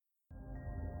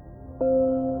Welcome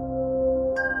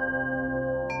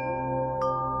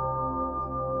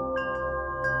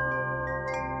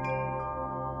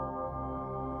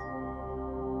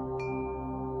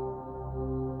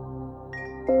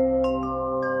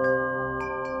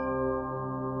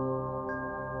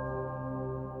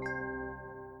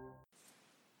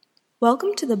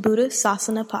to the Buddha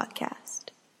Sasana podcast.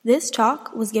 This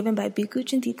talk was given by Bhikkhu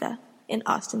Chintita in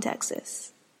Austin,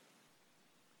 Texas.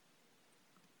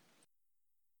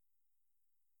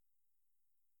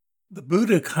 The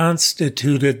Buddha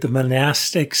constituted the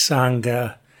monastic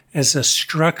sangha as a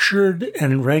structured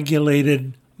and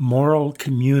regulated moral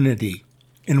community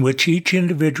in which each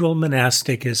individual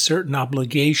monastic has certain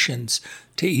obligations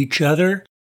to each other,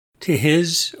 to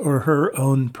his or her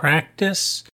own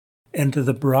practice, and to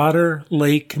the broader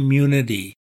lay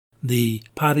community, the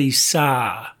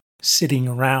parisa, sitting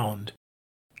around,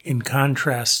 in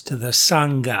contrast to the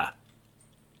sangha.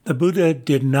 The Buddha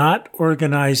did not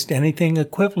organize anything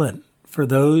equivalent for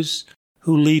those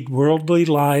who lead worldly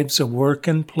lives of work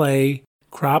and play,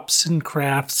 crops and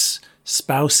crafts,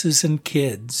 spouses and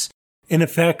kids. In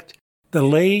effect, the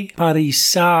lay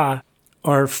parisa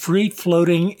are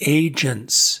free-floating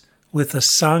agents with a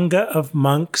sangha of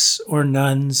monks or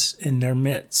nuns in their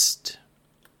midst.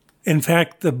 In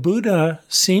fact, the Buddha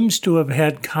seems to have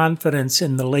had confidence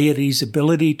in the laity's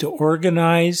ability to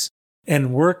organize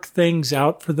and work things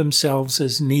out for themselves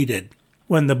as needed.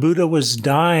 When the Buddha was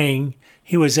dying,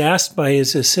 he was asked by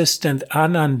his assistant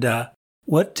Ananda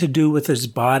what to do with his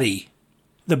body.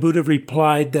 The Buddha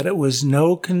replied that it was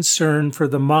no concern for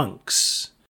the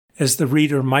monks. As the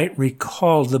reader might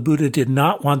recall, the Buddha did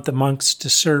not want the monks to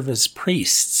serve as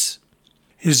priests.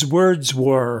 His words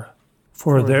were,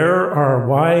 "For there are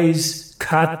wise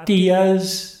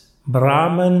Khattiyas,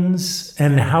 Brahmins,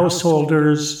 and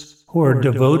householders who are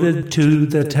devoted to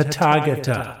the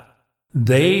Tathagata.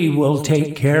 They will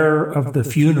take care of the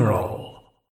funeral."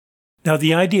 Now,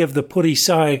 the idea of the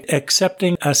Purisa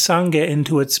accepting a sangha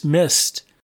into its midst,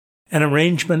 an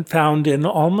arrangement found in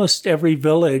almost every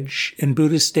village in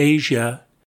Buddhist Asia,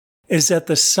 is that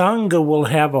the sangha will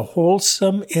have a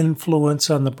wholesome influence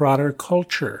on the broader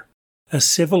culture, a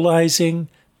civilizing,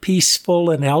 peaceful,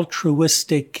 and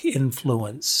altruistic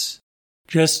influence.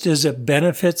 Just as it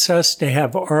benefits us to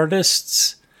have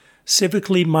artists,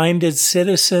 civically minded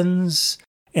citizens,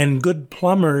 and good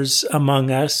plumbers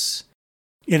among us,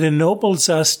 it ennobles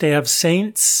us to have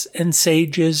saints and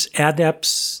sages,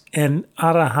 adepts and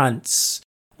arahants,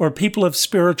 or people of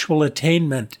spiritual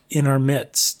attainment in our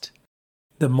midst.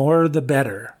 The more the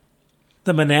better.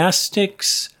 The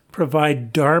monastics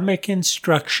provide dharmic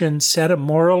instruction, set a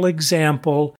moral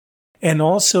example, and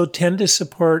also tend to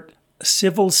support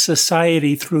civil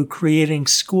society through creating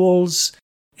schools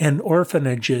and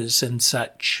orphanages and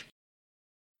such.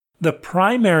 The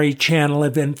primary channel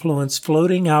of influence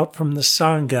floating out from the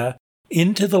sangha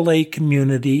into the lay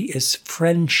community is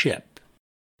friendship,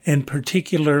 and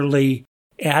particularly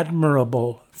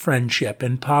admirable friendship,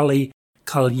 in Pali,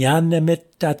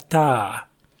 kalyanamittata.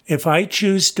 If I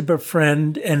choose to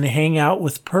befriend and hang out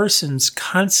with persons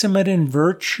consummate in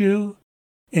virtue,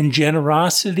 in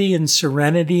generosity, in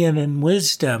serenity, and in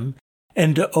wisdom,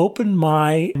 and to open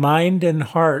my mind and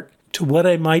heart to what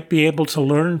I might be able to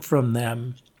learn from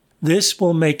them, this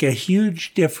will make a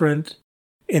huge difference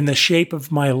in the shape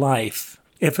of my life.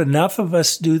 If enough of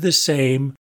us do the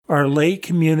same, our lay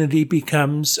community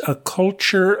becomes a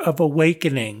culture of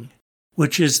awakening,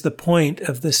 which is the point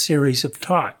of this series of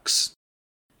talks.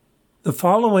 The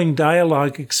following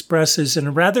dialogue expresses in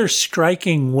a rather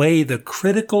striking way the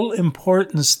critical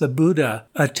importance the Buddha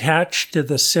attached to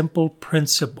the simple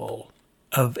principle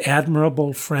of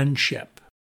admirable friendship.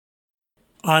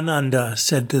 Ananda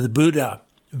said to the Buddha,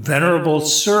 "Venerable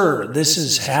Sir, this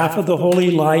is half of the holy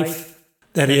life,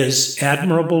 that is,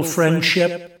 admirable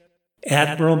friendship,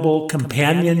 admirable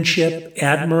companionship,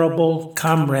 admirable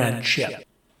comradeship."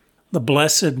 The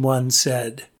Blessed One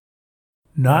said,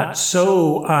 "Not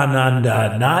so,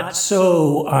 Ananda, not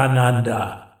so,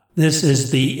 Ananda. This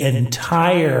is the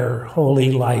entire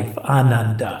holy life,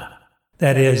 Ananda.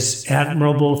 That is,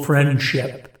 admirable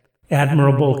friendship,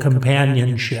 admirable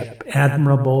companionship,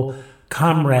 admirable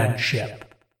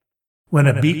comradeship. When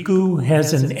a bhikkhu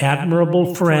has an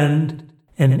admirable friend,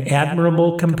 an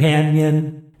admirable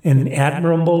companion, an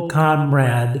admirable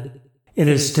comrade, it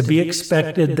is to be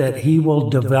expected that he will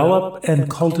develop and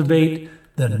cultivate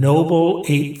the Noble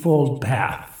Eightfold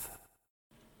Path."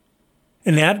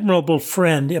 An admirable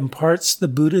friend imparts the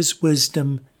Buddha's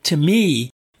wisdom to me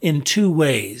in two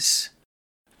ways.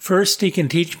 First, he can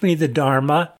teach me the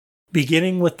Dharma,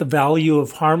 beginning with the value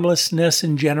of harmlessness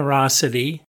and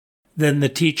generosity, than the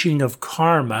teaching of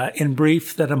karma. In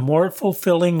brief, that a more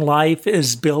fulfilling life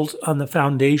is built on the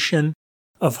foundation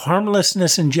of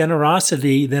harmlessness and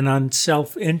generosity than on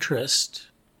self-interest.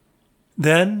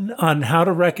 Then on how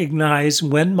to recognize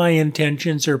when my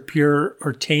intentions are pure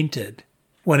or tainted.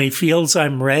 When he feels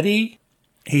I'm ready,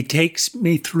 he takes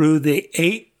me through the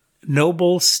 8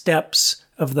 noble steps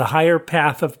of the higher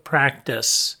path of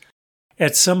practice,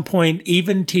 at some point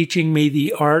even teaching me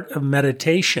the art of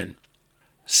meditation.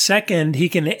 Second, he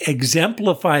can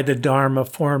exemplify the Dharma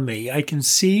for me. I can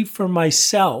see for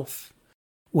myself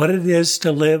what it is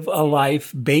to live a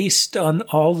life based on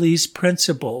all these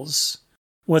principles,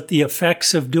 what the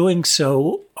effects of doing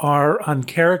so are on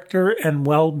character and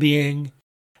well-being,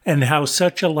 and how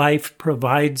such a life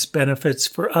provides benefits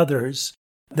for others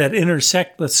that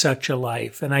intersect with such a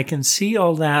life. And I can see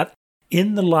all that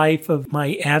in the life of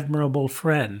my admirable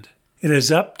friend. It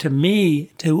is up to me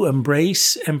to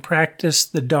embrace and practice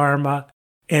the Dharma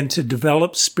and to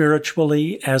develop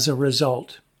spiritually as a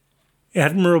result.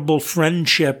 Admirable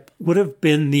friendship would have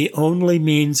been the only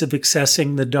means of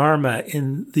accessing the Dharma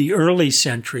in the early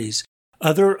centuries.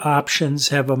 Other options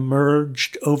have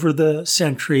emerged over the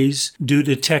centuries due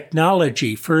to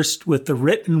technology, first with the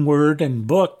written word and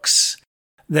books,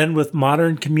 then with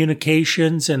modern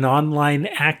communications and online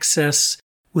access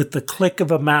with the click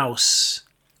of a mouse,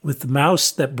 with the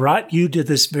mouse that brought you to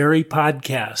this very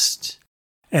podcast,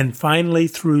 and finally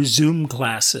through Zoom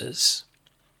classes.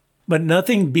 But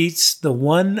nothing beats the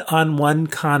one-on-one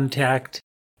contact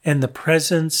and the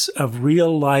presence of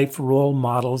real-life role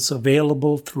models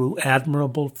available through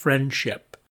admirable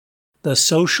friendship. The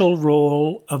social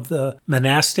role of the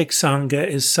monastic Sangha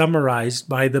is summarized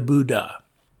by the Buddha.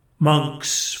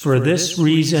 Monks, for this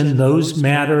reason, those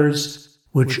matters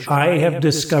which I have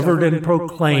discovered and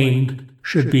proclaimed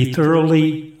should be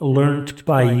thoroughly learnt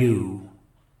by you.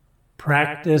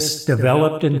 Practice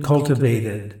developed and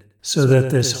cultivated, so that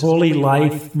this holy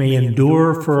life may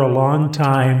endure for a long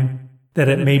time, that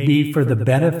it may be for the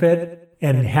benefit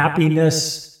and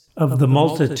happiness of the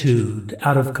multitude,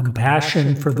 out of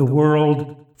compassion for the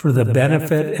world, for the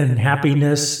benefit and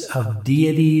happiness of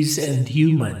deities and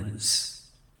humans.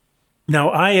 Now,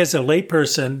 I, as a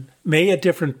layperson, may at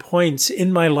different points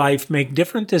in my life make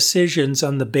different decisions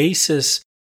on the basis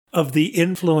of the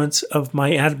influence of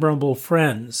my admirable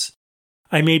friends.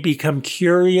 I may become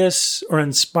curious or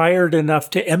inspired enough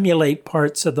to emulate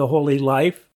parts of the holy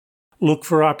life, look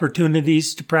for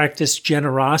opportunities to practice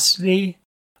generosity,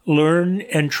 learn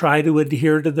and try to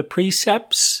adhere to the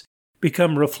precepts,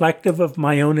 become reflective of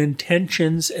my own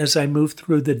intentions as I move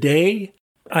through the day.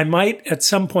 I might at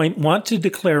some point want to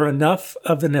declare enough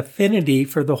of an affinity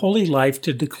for the holy life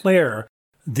to declare,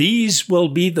 these will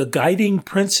be the guiding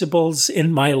principles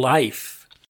in my life.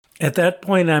 At that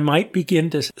point, I might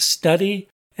begin to study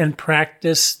and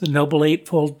practice the Noble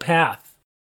Eightfold Path.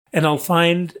 And I'll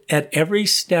find at every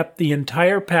step the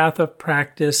entire path of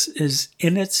practice is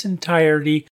in its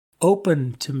entirety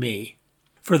open to me.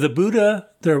 For the Buddha,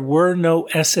 there were no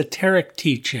esoteric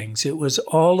teachings. It was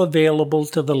all available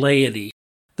to the laity.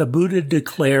 The Buddha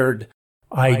declared,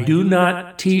 I do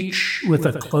not teach with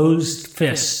a closed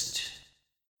fist.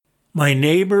 My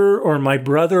neighbor or my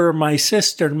brother or my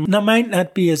sister might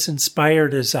not be as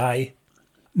inspired as I,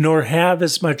 nor have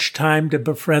as much time to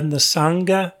befriend the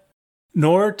Sangha,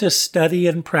 nor to study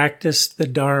and practice the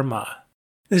Dharma.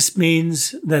 This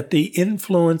means that the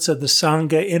influence of the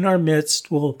Sangha in our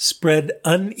midst will spread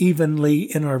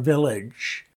unevenly in our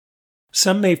village.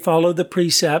 Some may follow the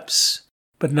precepts,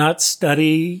 but not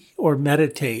study or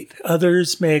meditate.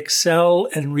 Others may excel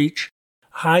and reach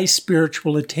high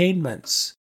spiritual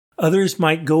attainments. Others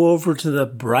might go over to the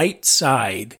bright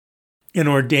side and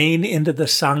ordain into the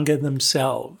Sangha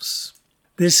themselves.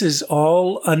 This is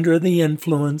all under the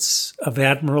influence of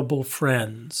admirable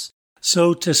friends.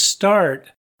 So to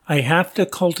start, I have to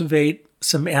cultivate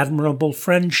some admirable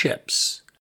friendships.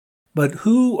 But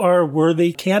who are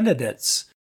worthy candidates?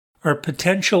 Are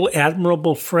potential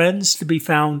admirable friends to be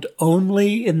found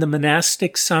only in the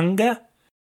monastic Sangha?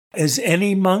 Is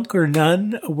any monk or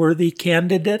nun a worthy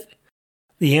candidate?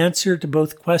 The answer to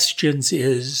both questions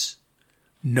is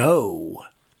no.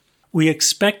 We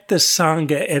expect the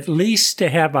Sangha at least to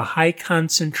have a high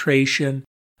concentration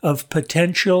of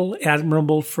potential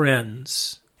admirable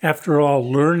friends. After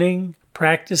all, learning,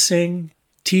 practicing,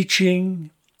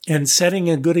 teaching, and setting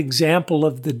a good example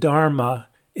of the Dharma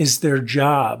is their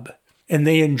job, and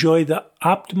they enjoy the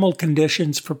optimal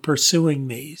conditions for pursuing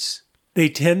these. They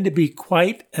tend to be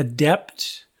quite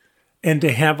adept and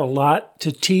to have a lot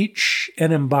to teach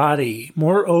and embody.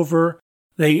 Moreover,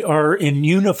 they are in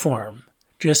uniform.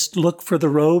 Just look for the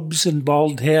robes and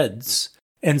bald heads.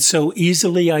 and so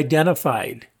easily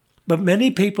identified. But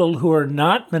many people who are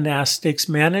not monastics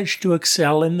manage to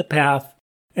excel in the path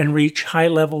and reach high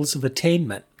levels of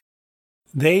attainment.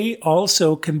 They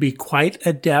also can be quite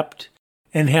adept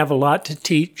and have a lot to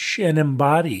teach and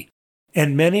embody.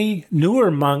 And many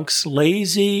newer monks,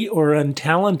 lazy or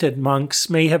untalented monks,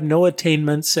 may have no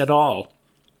attainments at all.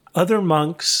 Other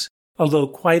monks, although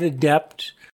quite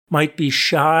adept, might be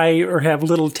shy or have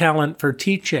little talent for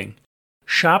teaching.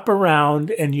 Shop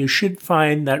around and you should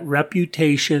find that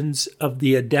reputations of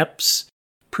the adepts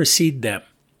precede them.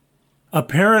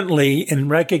 Apparently, in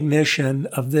recognition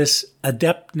of this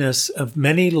adeptness of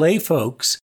many lay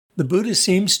folks, the Buddha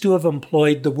seems to have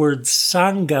employed the word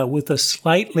Sangha with a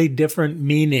slightly different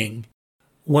meaning,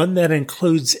 one that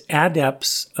includes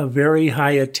adepts of very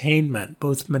high attainment,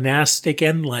 both monastic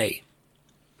and lay.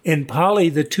 In Pali,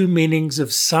 the two meanings of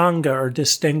Sangha are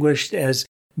distinguished as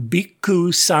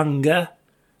Bhikkhu Sangha,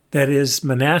 that is,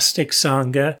 monastic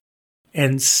Sangha,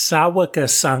 and Sāvaka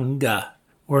Sangha,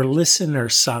 or listener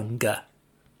Sangha.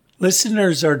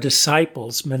 Listeners are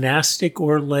disciples, monastic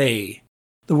or lay.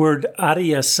 The word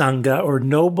Arya Sangha, or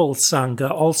noble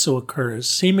Sangha, also occurs,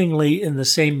 seemingly in the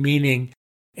same meaning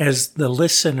as the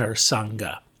listener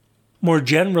Sangha. More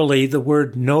generally, the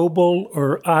word noble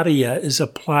or Arya is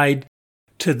applied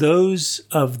to those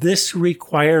of this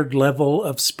required level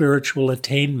of spiritual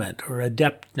attainment or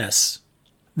adeptness.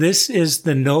 This is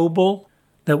the noble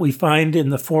that we find in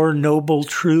the Four Noble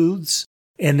Truths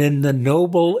and in the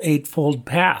Noble Eightfold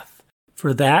Path,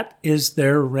 for that is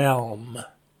their realm.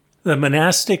 The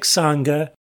monastic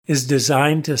Sangha is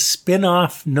designed to spin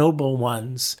off noble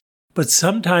ones, but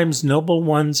sometimes noble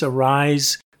ones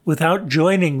arise without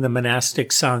joining the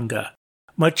monastic Sangha,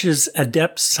 much as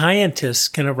adept scientists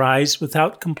can arise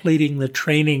without completing the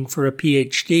training for a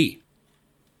PhD.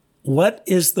 What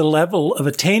is the level of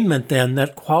attainment, then,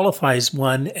 that qualifies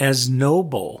one as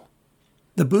noble?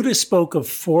 The Buddha spoke of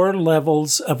 4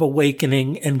 levels of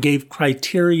awakening and gave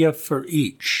criteria for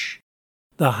each.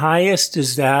 The highest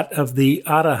is that of the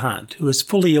Arahant, who is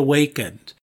fully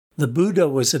awakened. The Buddha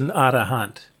was an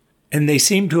Arahant, and they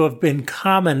seem to have been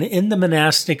common in the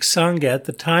monastic Sangha at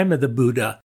the time of the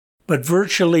Buddha, but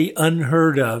virtually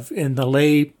unheard of in the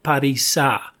lay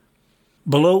Parisa.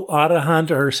 Below Arahant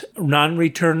are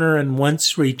non-returner and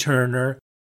once-returner,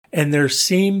 and there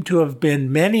seem to have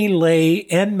been many lay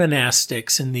and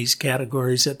monastics in these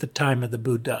categories at the time of the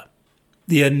Buddha.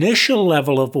 The initial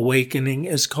level of awakening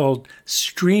is called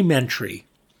stream entry.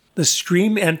 The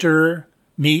stream enterer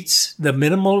meets the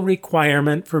minimal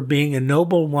requirement for being a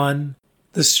noble one.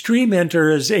 The stream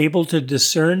enterer is able to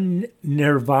discern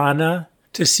nirvana,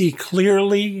 to see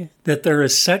clearly that there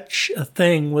is such a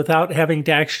thing without having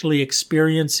to actually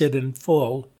experience it in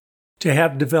full, to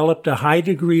have developed a high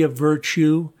degree of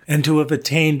virtue, and to have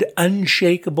attained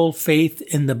unshakable faith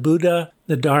in the Buddha,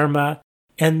 the Dharma,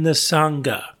 and the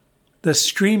Sangha. The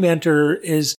stream enterer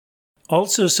is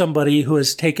also somebody who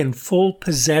has taken full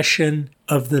possession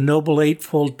of the Noble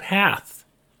Eightfold Path.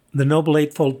 The Noble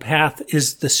Eightfold Path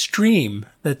is the stream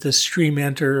that the stream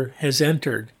enterer has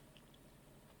entered.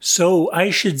 So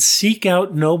I should seek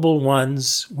out noble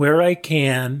ones where I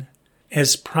can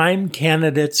as prime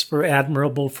candidates for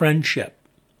admirable friendship.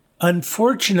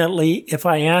 Unfortunately, if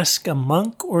I ask a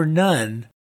monk or nun,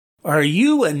 "Are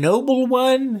you a noble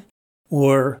one?"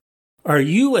 or "Are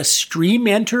you a stream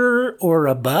enterer or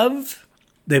above?"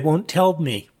 they won't tell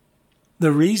me.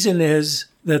 The reason is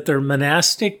that their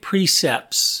monastic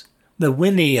precepts, the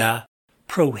Vinaya,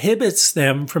 prohibits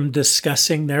them from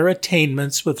discussing their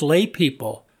attainments with lay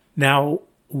people. Now,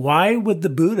 why would the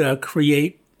Buddha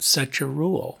create such a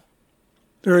rule?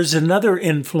 There is another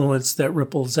influence that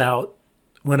ripples out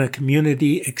when a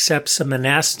community accepts a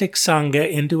monastic Sangha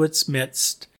into its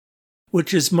midst,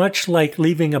 which is much like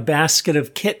leaving a basket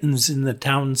of kittens in the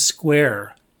town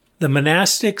square. The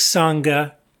monastic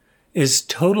Sangha is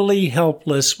totally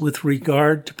helpless with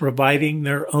regard to providing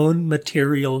their own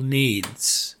material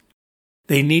needs.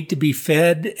 They need to be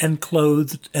fed and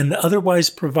clothed and otherwise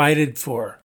provided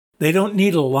for. They don't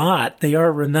need a lot. They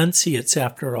are renunciates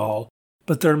after all.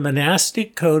 But their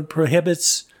monastic code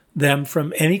prohibits them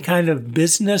from any kind of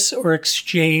business or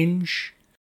exchange,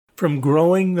 from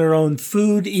growing their own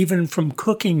food, even from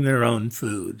cooking their own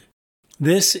food.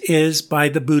 This is by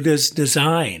the Buddha's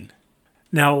design.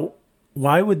 Now,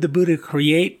 why would the Buddha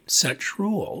create such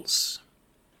rules?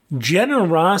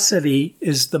 Generosity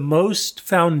is the most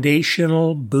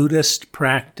foundational Buddhist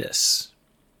practice.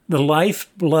 The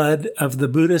lifeblood of the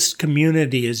Buddhist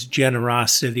community is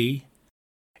generosity,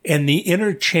 and the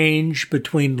interchange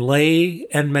between lay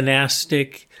and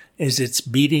monastic is its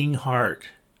beating heart.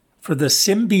 For the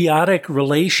symbiotic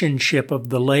relationship of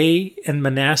the lay and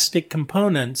monastic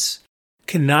components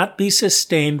cannot be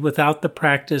sustained without the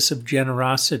practice of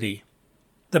generosity.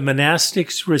 The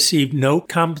monastics receive no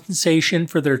compensation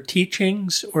for their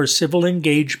teachings or civil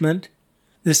engagement.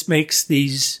 This makes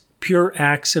these pure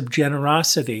acts of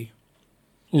generosity.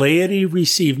 Laity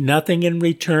receive nothing in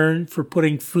return for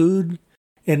putting food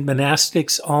in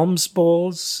monastics' alms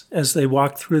bowls as they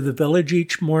walk through the village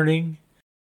each morning.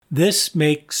 This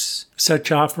makes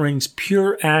such offerings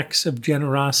pure acts of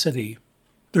generosity.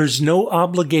 There's no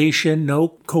obligation, no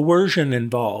coercion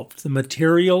involved. The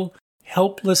material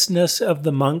helplessness of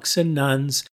the monks and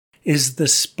nuns is the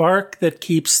spark that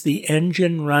keeps the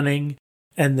engine running,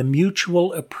 and the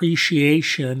mutual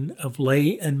appreciation of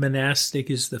lay and monastic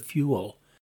is the fuel.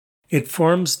 It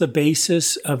forms the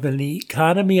basis of an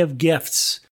economy of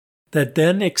gifts that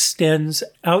then extends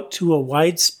out to a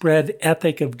widespread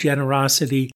ethic of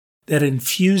generosity that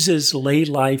infuses lay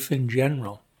life in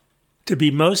general. To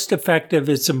be most effective,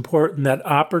 it's important that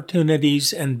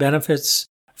opportunities and benefits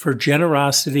for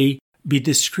generosity be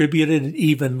distributed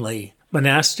evenly.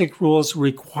 Monastic rules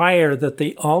require that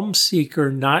the alms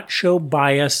seeker not show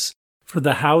bias for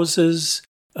the houses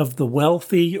of the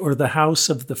wealthy or the house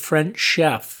of the French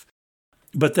chef,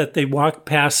 but that they walk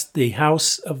past the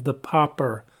house of the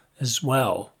pauper as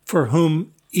well, for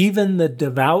whom even the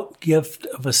devout gift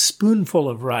of a spoonful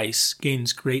of rice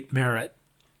gains great merit.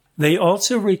 They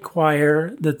also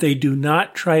require that they do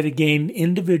not try to gain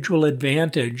individual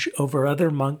advantage over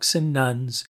other monks and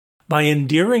nuns by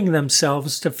endearing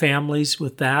themselves to families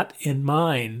with that in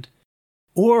mind,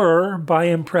 or by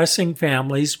impressing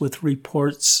families with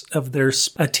reports of their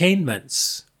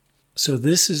attainments. So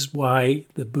this is why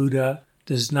the Buddha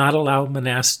does not allow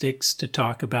monastics to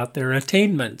talk about their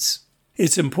attainments.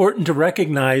 It's important to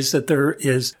recognize that there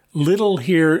is little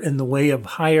here in the way of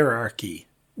hierarchy.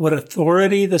 What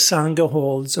authority the Sangha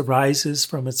holds arises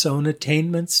from its own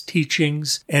attainments,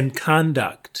 teachings, and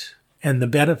conduct, and the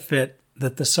benefit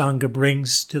that the Sangha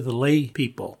brings to the lay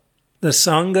people. The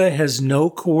Sangha has no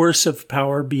coercive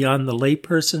power beyond the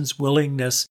layperson's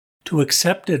willingness to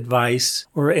accept advice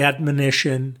or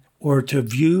admonition or to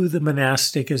view the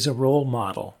monastic as a role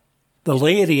model. The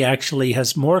laity actually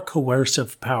has more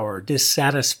coercive power.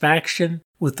 Dissatisfaction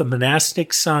with the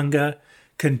monastic Sangha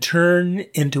can turn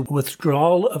into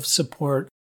withdrawal of support,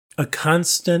 a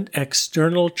constant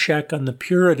external check on the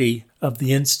purity of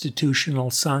the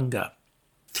institutional Sangha.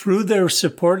 Through their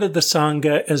support of the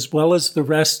Sangha, as well as the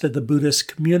rest of the Buddhist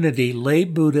community, lay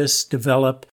Buddhists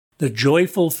develop the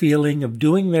joyful feeling of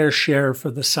doing their share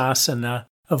for the sasana,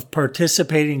 of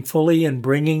participating fully in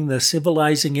bringing the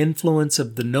civilizing influence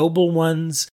of the noble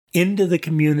ones into the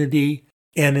community,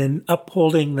 and in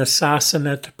upholding the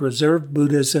sasana to preserve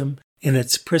Buddhism in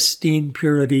its pristine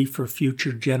purity for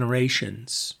future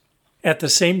generations. At the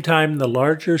same time, the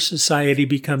larger society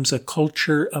becomes a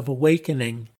culture of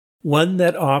awakening, one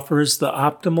that offers the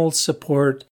optimal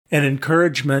support and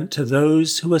encouragement to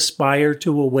those who aspire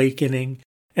to awakening,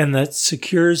 and that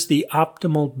secures the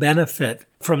optimal benefit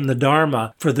from the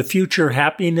Dharma for the future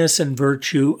happiness and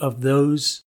virtue of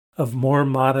those of more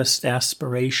modest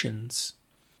aspirations.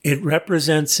 It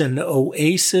represents an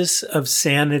oasis of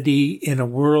sanity in a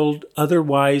world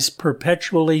otherwise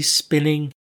perpetually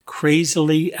spinning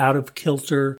crazily out of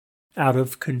kilter, out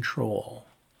of control.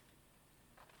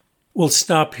 We'll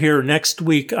stop here. Next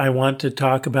week, I want to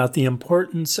talk about the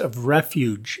importance of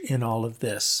refuge in all of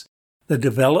this, the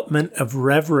development of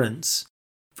reverence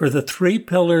for the three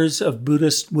pillars of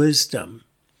Buddhist wisdom,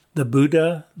 the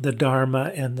Buddha, the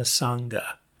Dharma, and the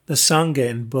Sangha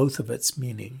in both of its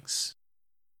meanings.